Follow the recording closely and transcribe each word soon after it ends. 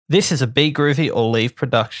This is a Be Groovy or Leave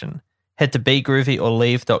production. Head to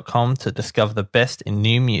begroovyorleave.com to discover the best in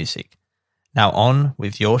new music. Now on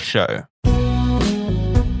with your show.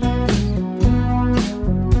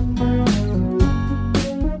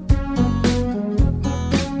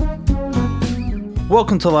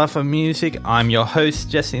 Welcome to Life of Music. I'm your host,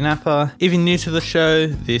 Jesse Napa. If you're new to the show,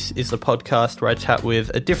 this is the podcast where I chat with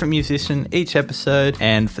a different musician each episode.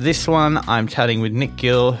 And for this one, I'm chatting with Nick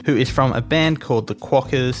Gill, who is from a band called The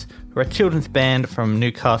Quackers, who are a children's band from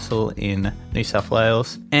Newcastle in New South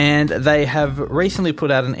Wales. And they have recently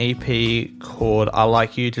put out an EP called I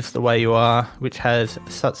Like You Just The Way You Are, which has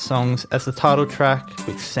such songs as the title track,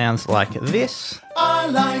 which sounds like this. I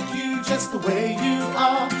like you just the way you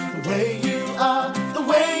are, the way you are, the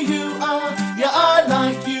way you are. Yeah, I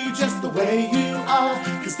like you just the way you are,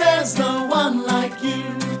 'cause there's no one like you.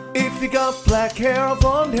 If you got black hair or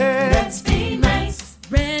blonde hair, let's be mates.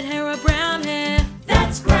 Red hair or brown hair,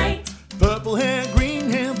 that's great. Purple hair, green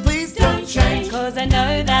hair, please don't change, 'cause I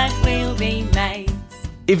know that we'll be mates.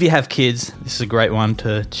 If you have kids, this is a great one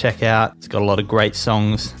to check out. It's got a lot of great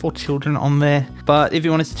songs for children on there. But if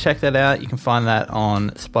you wanted to check that out, you can find that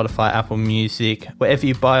on Spotify, Apple Music. Wherever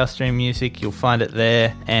you buy or stream music, you'll find it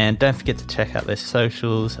there. And don't forget to check out their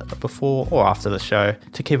socials before or after the show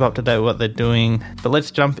to keep up to date with what they're doing. But let's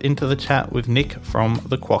jump into the chat with Nick from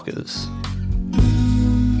The Quackers.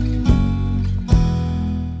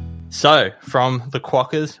 So, from The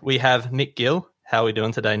Quackers, we have Nick Gill. How are we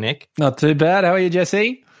doing today, Nick? Not too bad. How are you,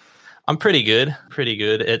 Jesse? I'm pretty good. Pretty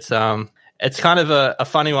good. It's kind of a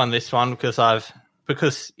funny one, this one,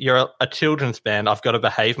 because you're a children's band. I've got to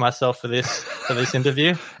behave myself for this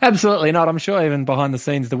interview. Absolutely not. I'm sure even behind the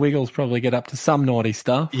scenes, the Wiggles probably get up to some naughty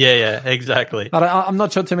stuff. Yeah, exactly. I'm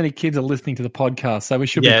not sure too many kids are listening to the podcast, so we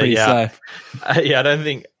should be pretty safe. I don't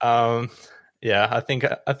think. I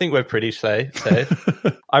think we're pretty safe.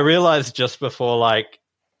 I realized just before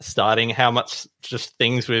starting how much just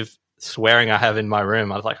things with swearing I have in my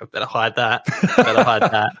room. I was like, I better hide that.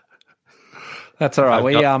 That's all right.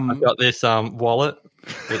 I've got this wallet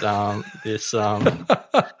with this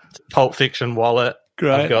Pulp Fiction wallet.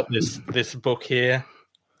 Great. I've got this book here.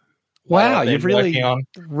 Wow, you've really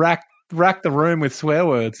racked the room with swear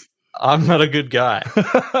words. I'm not a good guy.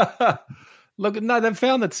 Look, no, they've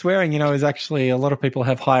found that swearing, is actually a lot of people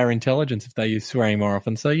have higher intelligence if they use swearing more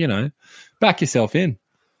often. So, back yourself in.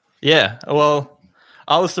 Yeah, well,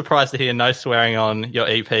 I was surprised to hear no swearing on your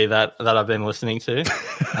EP that I've been listening to.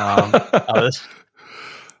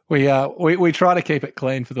 We try to keep it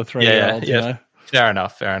clean for the 3-year-olds. Yeah. Fair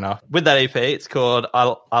enough. With that EP, it's called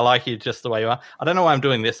I Like You Just The Way You Are. I don't know why I'm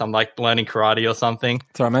doing this. I'm learning karate or something.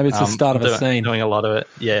 Sorry, maybe it's the start of a scene. Doing a lot of it,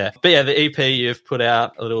 yeah. But yeah, the EP you've put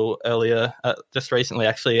out a little earlier, just recently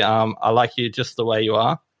actually, I Like You Just The Way You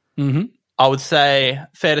Are. Mm-hmm. I would say,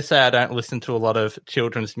 fair to say I don't listen to a lot of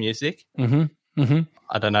children's music. Mm-hmm. Mm-hmm.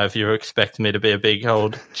 I don't know if you were expecting me to be a big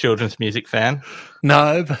old children's music fan.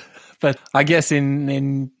 No, but I guess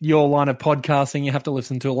in your line of podcasting, you have to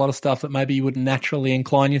listen to a lot of stuff that maybe you wouldn't naturally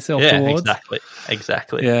incline yourself towards.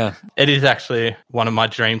 Exactly. Yeah. It is actually one of my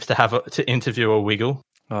dreams to interview a Wiggle.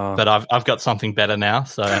 Oh. But I've got something better now,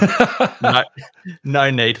 so no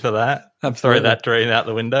need for that. Absolutely. Throw that dream out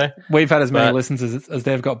the window. We've had as many listens as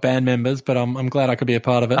they've got band members, but I'm glad I could be a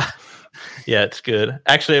part of it. Yeah, it's good.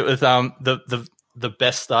 Actually, it was the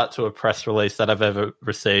best start to a press release that I've ever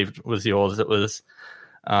received was yours. It was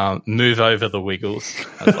Move Over the Wiggles.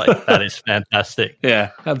 I was like, that is fantastic.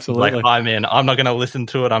 Yeah, absolutely. I'm in. I'm not going to listen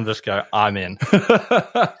to it. I'm just going, I'm in.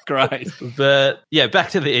 Great. But yeah,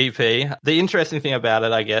 back to the EP. The interesting thing about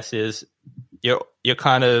it, I guess, is you're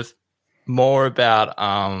kind of more about,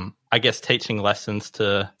 I guess, teaching lessons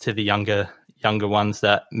to the younger ones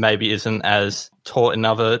that maybe isn't as taught in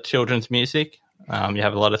other children's music. You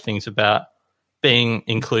have a lot of things about being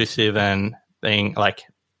inclusive and being like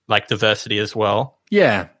diversity as well.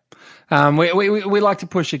 Yeah. We like to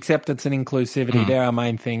push acceptance and inclusivity. They're our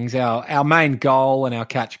main things. Our main goal and our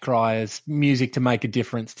catch cry is music to make a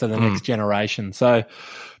difference to the next generation. So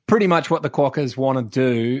pretty much what the Quackers want to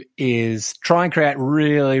do is try and create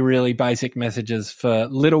really, really basic messages for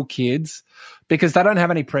little kids because they don't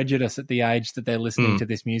have any prejudice at the age that they're listening to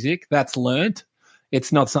this music. That's learnt.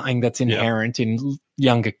 It's not something that's inherent in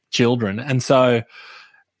younger children. And so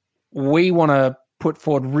we want to put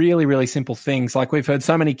forward really, really simple things. Like we've heard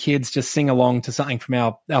so many kids just sing along to something from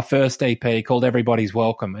our first EP called Everybody's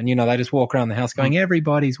Welcome. And, they just walk around the house going,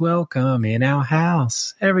 everybody's welcome in our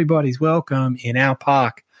house. Everybody's welcome in our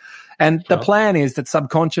park. And the plan is that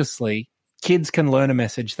subconsciously kids can learn a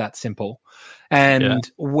message that simple. And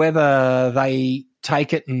whether they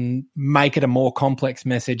take it and make it a more complex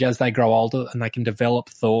message as they grow older, and they can develop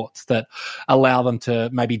thoughts that allow them to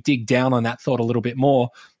maybe dig down on that thought a little bit more,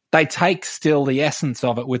 they take still the essence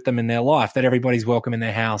of it with them in their life, that everybody's welcome in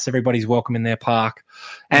their house, everybody's welcome in their park.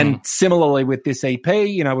 And similarly with this EP,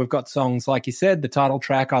 you know, we've got songs, like you said, the title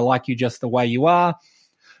track, I Like You Just the Way You Are,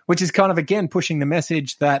 which is kind of, again, pushing the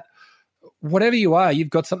message that whatever you are, you've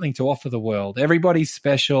got something to offer the world. Everybody's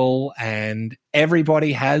special, and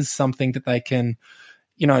everybody has something that they can,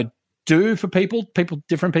 you know, do for people.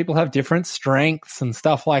 Different people have different strengths and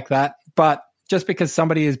stuff like that. But just because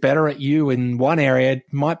somebody is better at you in one area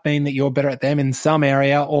might mean that you're better at them in some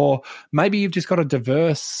area, or maybe you've just got a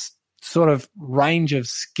diverse sort of range of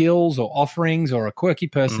skills or offerings or a quirky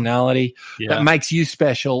personality that makes you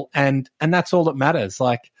special. And that's all that matters.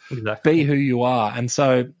 Like, be who you are. And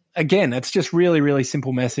so, again, it's just really, really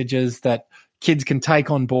simple messages that kids can take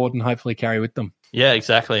on board and hopefully carry with them. Yeah,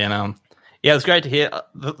 exactly. And yeah, it was great to hear.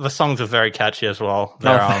 The songs are very catchy as well.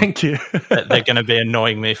 Thank you. They're going to be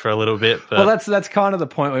annoying me for a little bit. But well, that's kind of the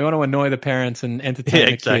point. We want to annoy the parents and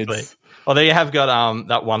entertain the kids. Although you have got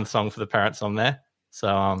that one song for the parents on there.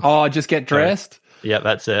 So Just Get Dressed. Yeah,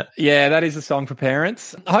 that's it. Yeah, that is a song for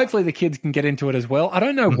parents. Hopefully the kids can get into it as well. I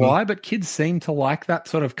don't know why, but kids seem to like that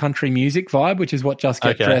sort of country music vibe, which is what Just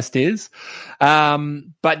Get Dressed is.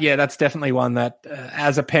 But yeah, that's definitely one that,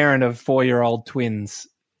 as a parent of 4-year-old twins,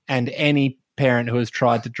 and any parent who has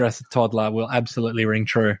tried to dress a toddler, will absolutely ring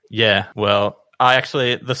true. Yeah, well,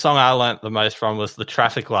 the song I learnt the most from was the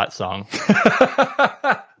traffic light song.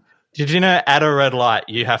 Did you know at a red light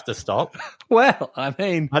you have to stop? Well, I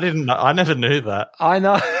mean, I didn't know. I never knew that. I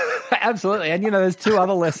know. Absolutely. And, you know, there's 2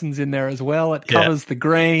 other lessons in there as well. It covers the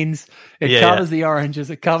greens, it covers the oranges,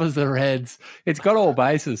 it covers the reds. It's got all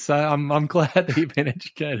bases. So I'm glad that you've been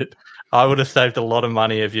educated. I would have saved a lot of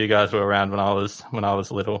money if you guys were around when I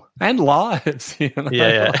was little. And lives. You know?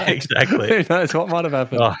 Yeah, exactly. Who knows what might have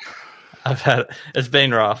happened? Oh, it's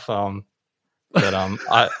been rough.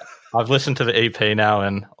 But I've listened to the EP now,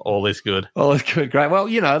 and all is good. All is good. Great. Well,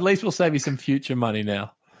 you know, at least we'll save you some future money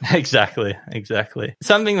now. Exactly.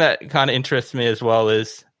 Something that kind of interests me as well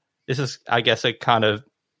is, this is, I guess, a kind of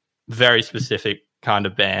very specific kind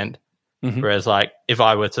of band. Whereas, like, if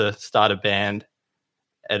I were to start a band,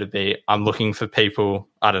 it'd be, I'm looking for people,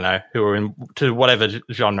 I don't know, who are into whatever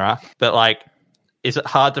genre. But, like, is it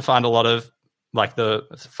hard to find a lot of, like, the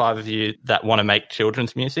 5 of you that want to make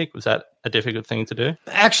children's music? Was that a difficult thing to do?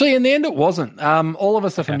 Actually, in the end, it wasn't. All of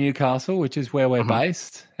us are from Newcastle, which is where we're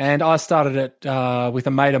based. And I started it with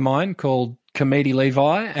a mate of mine called Comedy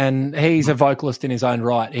Levi, and he's a vocalist in his own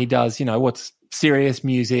right. He does, you know, what's serious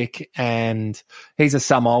music, and he's a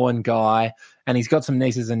Samoan guy, and he's got some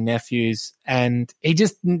nieces and nephews, and he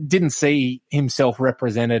just didn't see himself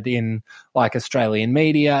represented in, like, Australian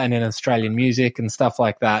media and in Australian music and stuff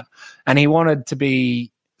like that. And he wanted to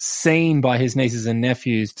be seen by his nieces and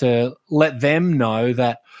nephews, to let them know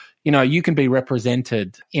that, you know, you can be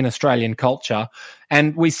represented in Australian culture.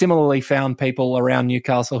 And we similarly found people around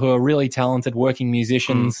Newcastle who are really talented working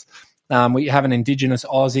musicians. We have an Indigenous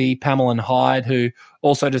Aussie, Pamela Hyde, who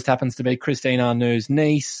also just happens to be Christine Arnoux's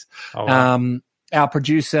niece. Oh, wow. Our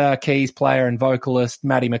producer, keys player and vocalist,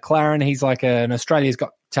 Matty McLaren, he's like an Australia's Got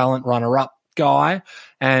Talent runner-up guy,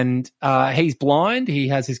 and he's blind. He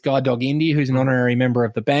has his guide dog Indy, who's an honorary member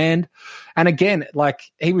of the band. And again, like,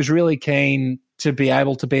 he was really keen to be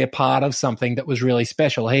able to be a part of something that was really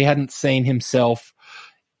special. He hadn't seen himself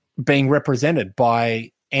being represented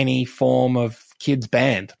by any form of kids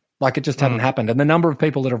band. Like, it just hadn't happened. And the number of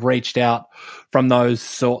people that have reached out from those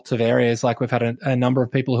sorts of areas, like, we've had a number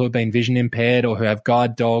of people who have been vision impaired or who have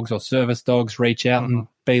guide dogs or service dogs reach out and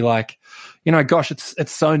be like, you know, gosh,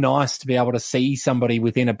 it's so nice to be able to see somebody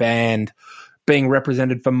within a band being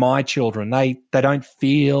represented for my children. They don't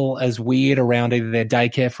feel as weird around either their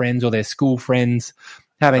daycare friends or their school friends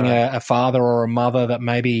having a father or a mother that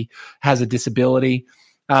maybe has a disability.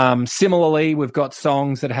 Similarly, we've got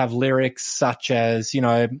songs that have lyrics such as, you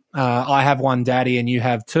know, I have one daddy and you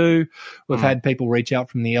have two. We've had people reach out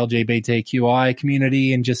from the LGBTQI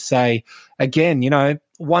community and just say, again, you know,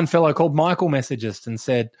 one fellow called Michael messaged us and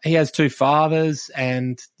said he has 2 fathers,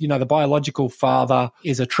 and, you know, the biological father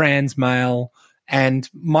is a trans male, and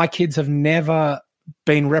my kids have never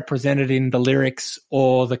been represented in the lyrics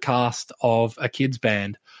or the cast of a kids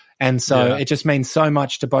band. And so it just means so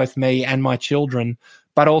much to both me and my children.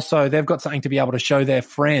 But also they've got something to be able to show their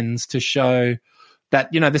friends, to show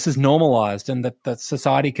that, you know, this is normalized and that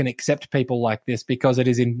society can accept people like this, because it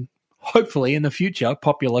is hopefully in the future,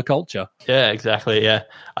 popular culture. Yeah, exactly. Yeah.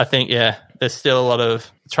 I think, there's still a lot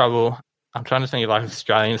of trouble. I'm trying to think of, like,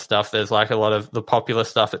 Australian stuff. There's, like, a lot of the popular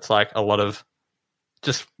stuff. It's like a lot of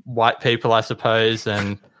just white people, I suppose.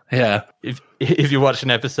 And Yeah. if you watch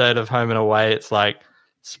an episode of Home and Away, it's like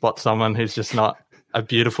spot someone who's just not a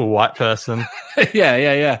beautiful white person. Yeah.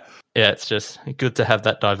 Yeah, it's just good to have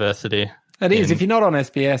that diversity. It is. If you're not on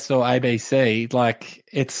SBS or ABC, like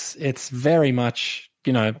it's very much,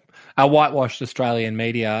 you know, a whitewashed Australian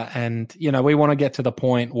media. And, you know, we want to get to the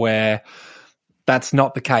point where that's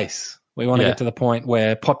not the case. We want to get to the point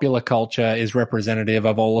where popular culture is representative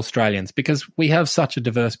of all Australians because we have such a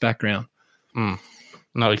diverse background.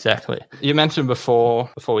 No, exactly. You mentioned before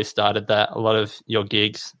we started that a lot of your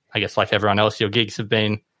gigs, I guess like everyone else, your gigs have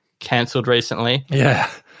been cancelled recently. Yeah.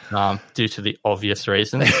 Due to the obvious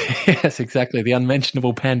reason. Yes, exactly. The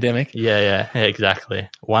unmentionable pandemic. Yeah, exactly.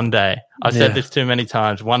 One day. I've said this too many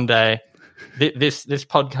times. One day. This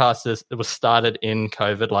podcast was started in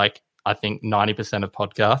COVID, like I think 90% of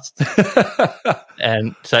podcasts.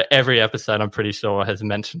 And so every episode, I'm pretty sure, has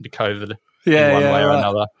mentioned COVID in one way or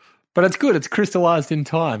another. But it's good. It's crystallized in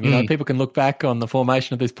time. You know, people can look back on the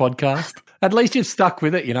formation of this podcast. At least you've stuck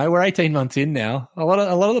with it. You know, we're 18 months in now. A lot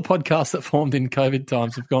of the podcasts that formed in COVID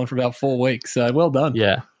times have gone for about 4 weeks. So well done.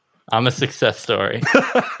 Yeah, I'm a success story.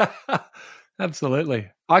 Absolutely.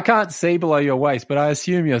 I can't see below your waist, but I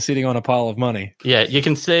assume you're sitting on a pile of money. Yeah, you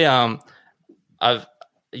can see.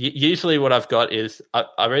 Usually what I've got is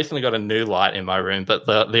I recently got a new light in my room, but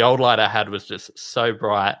the old light I had was just so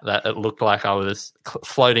bright that it looked like I was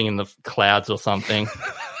floating in the clouds or something.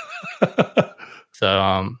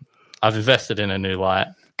 So I've invested in a new light.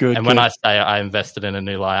 Good. And when I say I invested in a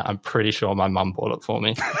new light, I'm pretty sure my mum bought it for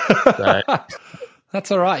me. So.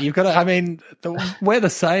 That's all right. You've got to, I mean, we're the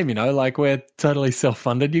same, you know, like we're totally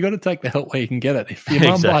self-funded. You've got to take the help where you can get it. If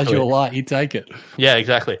your mum buys you a light, you take it. Yeah,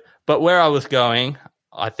 exactly. But where I was going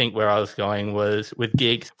was with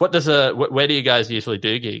gigs. Where do you guys usually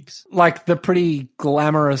do gigs? Like the pretty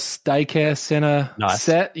glamorous daycare centre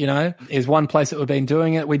set, you know, is one place that we've been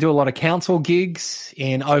doing it. We do a lot of council gigs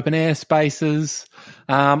in open air spaces.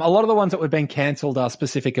 A lot of the ones that we've been cancelled are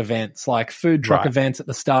specific events, like food truck events at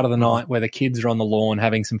the start of the night where the kids are on the lawn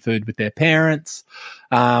having some food with their parents.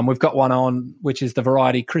 We've got one on, which is the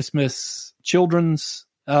Variety Christmas Children's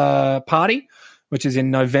Party, which is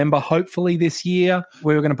in November, hopefully this year.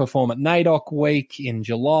 We were going to perform at NAIDOC Week in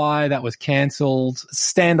July. That was cancelled.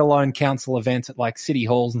 Standalone council events at like city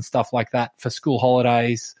halls and stuff like that for school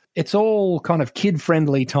holidays. It's all kind of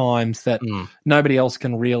kid-friendly times that nobody else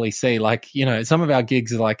can really see. Like, you know, some of our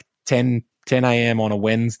gigs are like 10 a.m. on a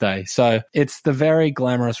Wednesday. So it's the very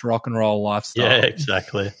glamorous rock and roll lifestyle. Yeah,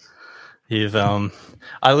 exactly.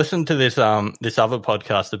 I listened to this other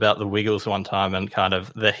podcast about the Wiggles one time and kind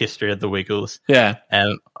of the history of the Wiggles. Yeah.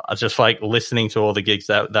 And I just like listening to all the gigs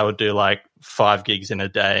that they would do like 5 gigs in a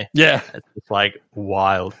day. Yeah. It's like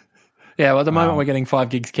wild. Yeah, well, at the moment we're getting 5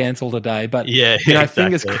 gigs cancelled a day, but you know, exactly.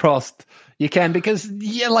 Fingers crossed you can, because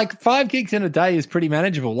like 5 gigs in a day is pretty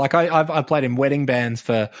manageable. Like I've played in wedding bands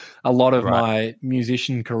for a lot of my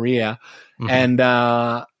musician career, and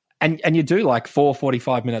you do like 4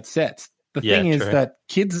 45-minute sets. The thing is that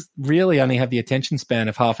kids really only have the attention span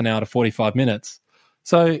of half an hour to 45 minutes.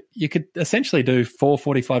 So you could essentially do 4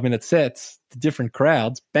 45-minute sets to different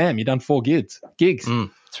crowds. Bam, you've done 4 gigs.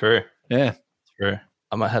 True. Yeah. True.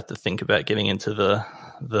 I might have to think about getting into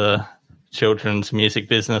the children's music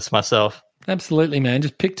business myself. Absolutely, man.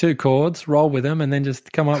 Just pick 2 chords, roll with them, and then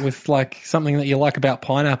just come up with like something that you like about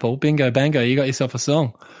Pineapple. Bingo, bango, you got yourself a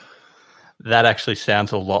song. That actually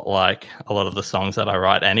sounds a lot like a lot of the songs that I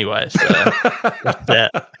write anyway. So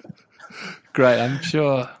Great, I'm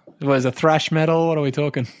sure. Was it thrash metal? What are we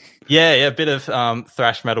talking? Yeah, a bit of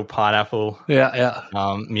thrash metal, Pineapple.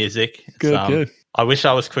 Music. Good. I wish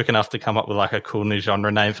I was quick enough to come up with like a cool new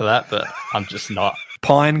genre name for that, but I'm just not.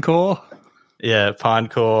 Pinecore? Yeah,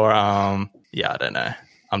 Pinecore. I don't know.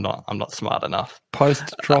 I'm not smart enough.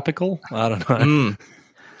 Post-tropical? I don't know.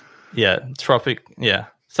 Yeah,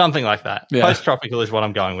 something like that. Yeah. Post-tropical is what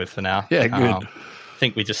I'm going with for now. Yeah, good. I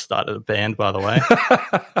think we just started a band, by the way.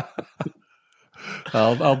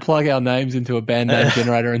 I'll plug our names into a band name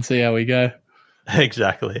generator and see how we go.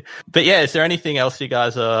 Exactly. But yeah, is there anything else you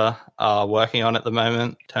guys are working on at the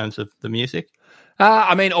moment in terms of the music?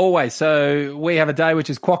 I mean, always. So we have a day which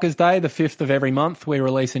is Quokka's Day, the 5th of every month. We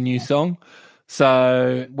release a new song.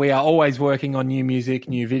 So we are always working on new music,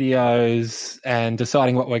 new videos, and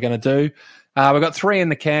deciding what we're going to do. We've got 3 in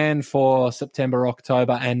the can for September,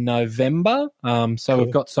 October, and November. So cool.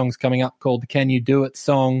 We've got songs coming up called the Can You Do It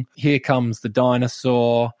song, Here Comes the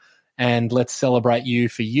Dinosaur, and Let's Celebrate You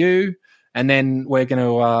for You. And then we're going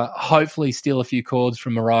to hopefully steal a few chords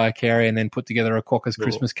from Mariah Carey and then put together a Quokka's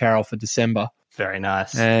Christmas Carol for December. Very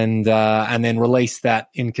nice. And then release that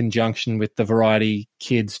in conjunction with the Variety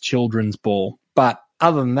Kids Children's Ball. But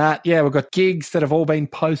other than that, yeah, we've got gigs that have all been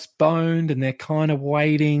postponed and they're kind of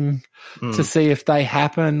waiting to see if they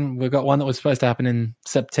happen. We've got one that was supposed to happen in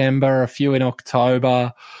September, a few in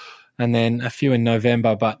October, and then a few in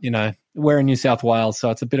November. But, you know, we're in New South Wales, so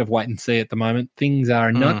it's a bit of wait and see at the moment. Things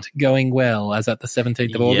are not going well as at the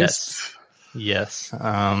 17th of August. Yes.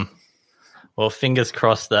 Well, fingers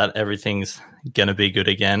crossed that everything's going to be good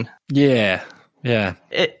again. Yeah.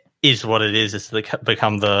 It is what it is. It's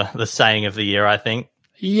become the saying of the year, I think.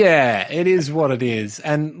 Yeah, it is what it is.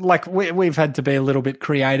 And, like, we've had to be a little bit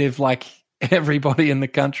creative, like everybody in the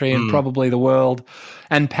country and probably the world,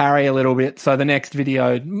 and parry a little bit. So the next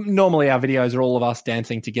video, normally our videos are all of us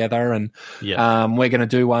dancing together, and we're going to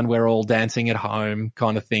do one where we're all dancing at home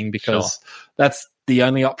kind of thing, because that's the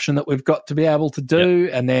only option that we've got to be able to do.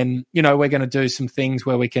 And then, you know, we're going to do some things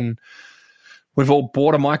where we've all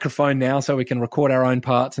bought a microphone now so we can record our own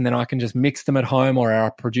parts, and then I can just mix them at home, or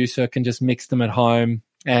our producer can just mix them at home.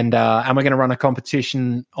 And we're going to run a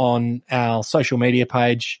competition on our social media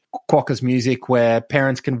page, Quokkas Music, where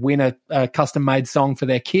parents can win a custom-made song for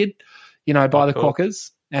their kid, you know, by the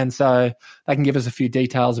Quokkas. And so they can give us a few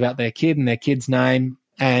details about their kid and their kid's name.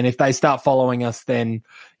 And if they start following us, then,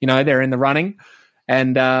 you know, they're in the running.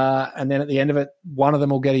 And then at the end of it, one of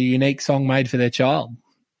them will get a unique song made for their child.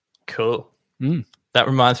 Cool. That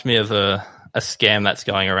reminds me of a scam that's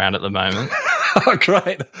going around at the moment. Oh,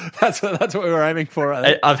 great. That's what we were aiming for.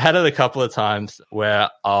 I've had it a couple of times where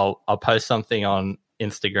I'll post something on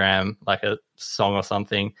Instagram, like a song or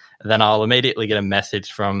something, and then I'll immediately get a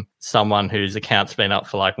message from someone whose account's been up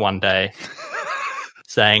for like one day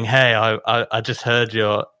saying, "Hey, I just heard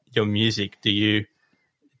your music. Do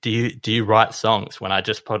you write songs?" When I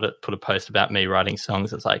just put a post about me writing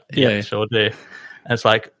songs, it's like, yeah, sure do. And it's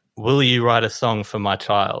like, will you write a song for my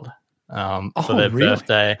child? For their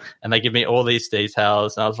birthday, and they give me all these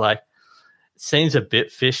details, and I was like, it seems a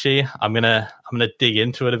bit fishy. I'm gonna dig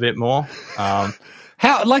into it a bit more.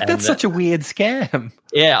 That's such a weird scam.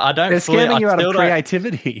 Yeah, I don't. They're scamming you out of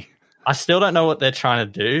creativity. I still don't know what they're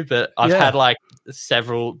trying to do, but I've had like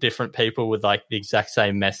several different people with like the exact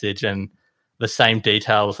same message and the same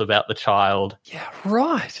details about the child. Yeah,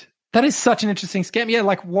 right. That is such an interesting scam. Yeah,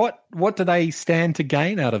 like what do they stand to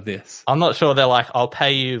gain out of this? I'm not sure. They're like, I'll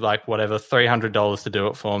pay you like whatever, $300 to do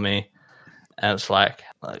it for me. And it's like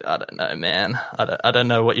I don't know, man. I don't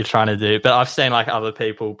know what you're trying to do. But I've seen like other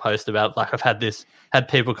people post about, like, I've had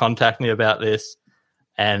people contact me about this,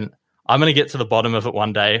 and I'm going to get to the bottom of it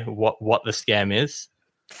one day, what the scam is.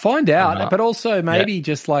 Find out, but also maybe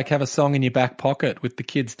just like have a song in your back pocket with the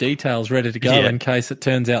kids' details ready to go in case it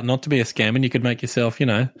turns out not to be a scam, and you could make yourself, you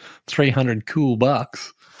know, $300 cool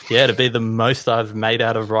bucks. Yeah, to be the most I've made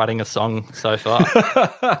out of writing a song so far.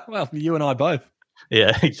 Well, you and I both.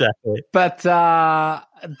 Yeah, exactly. But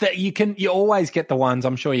you always get the ones,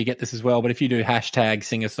 I'm sure you get this as well, but if you do hashtag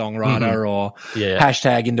singer-songwriter or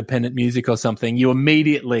hashtag independent music or something, you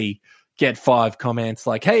immediately get 5 comments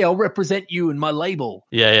like, "Hey, I'll represent you in my label."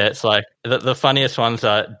 Yeah. It's like the funniest ones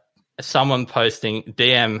are someone posting,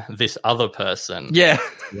 "DM this other person." Yeah.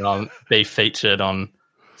 Be featured on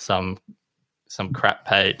some crap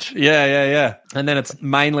page. Yeah. And then it's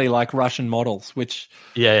mainly like Russian models, which,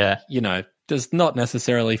 you know, does not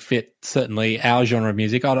necessarily fit certainly our genre of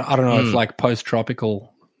music. I don't know if like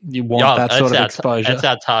post-tropical you want that sort of exposure. That's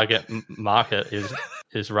our target market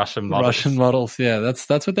is Russian models. Russian models, yeah. That's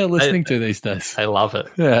what they're listening to these days. They love it.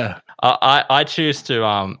 Yeah. I choose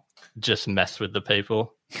to just mess with the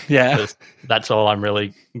people. Yeah. That's all I'm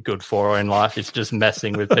really good for in life, is just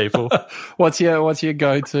messing with people. What's your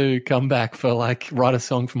go-to comeback for like, write a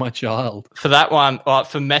song for my child? For that one,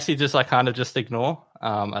 for messages I kind of just ignore.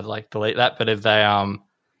 I'd like delete that. But if they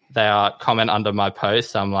comment under my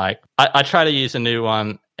post, I'm like, I try to use a new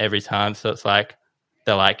one every time. So it's like,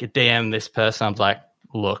 they're like, DM this person. I'm like,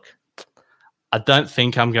 look, I don't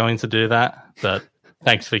think I'm going to do that, but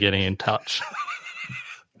thanks for getting in touch.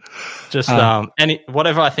 Just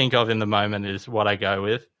whatever I think of in the moment is what I go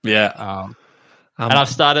with. Yeah. And I've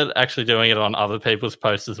started actually doing it on other people's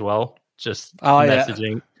posts as well. Just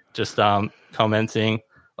messaging, just commenting.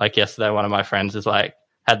 Like yesterday, one of my friends is like,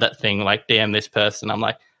 had that thing like, DM this person. I'm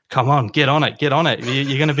like, come on, get on it.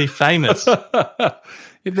 You're going to be famous.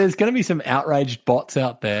 If there's going to be some outraged bots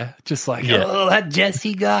out there, just like, oh, that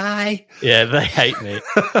Jesse guy. Yeah, they hate me.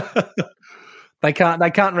 They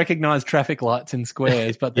can't recognize traffic lights in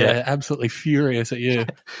squares, but they're absolutely furious at you.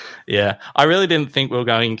 Yeah, I really didn't think we were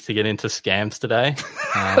going to get into scams today.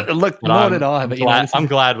 Look, nor did I. But I'm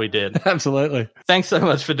glad we did. Absolutely. Thanks so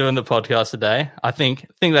much for doing the podcast today. I think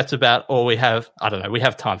that's about all we have. I don't know. We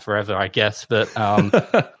have time forever, I guess, but I'm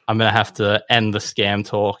going to have to end the scam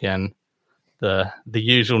talk and the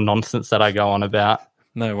usual nonsense that I go on about.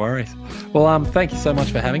 No worries. Well, thank you so much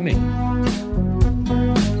for having me.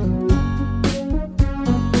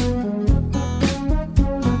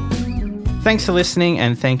 Thanks for listening,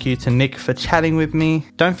 and thank you to Nick for chatting with me.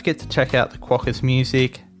 Don't forget to check out the Quokkas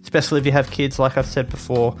music, especially if you have kids, like I've said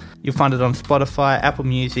before. You'll find it on Spotify, Apple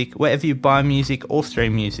Music, wherever you buy music or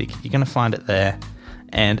stream music, you're going to find it there.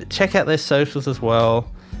 And check out their socials as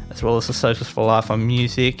well as the Socials for Life on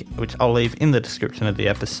Music, which I'll leave in the description of the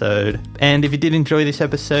episode. And if you did enjoy this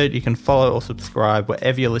episode, you can follow or subscribe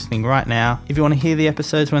wherever you're listening right now if you want to hear the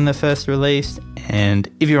episodes when they're first released.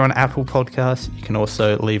 And if you're on Apple Podcasts, you can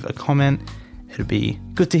also leave a comment. It'd be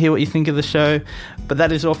good to hear what you think of the show. But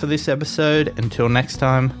that is all for this episode. Until next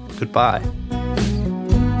time, goodbye.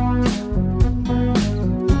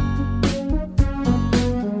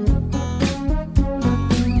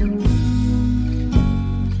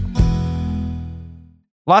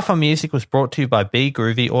 Life on Music was brought to you by Be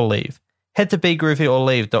Groovy or Leave. Head to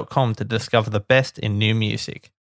begroovyorleave.com to discover the best in new music.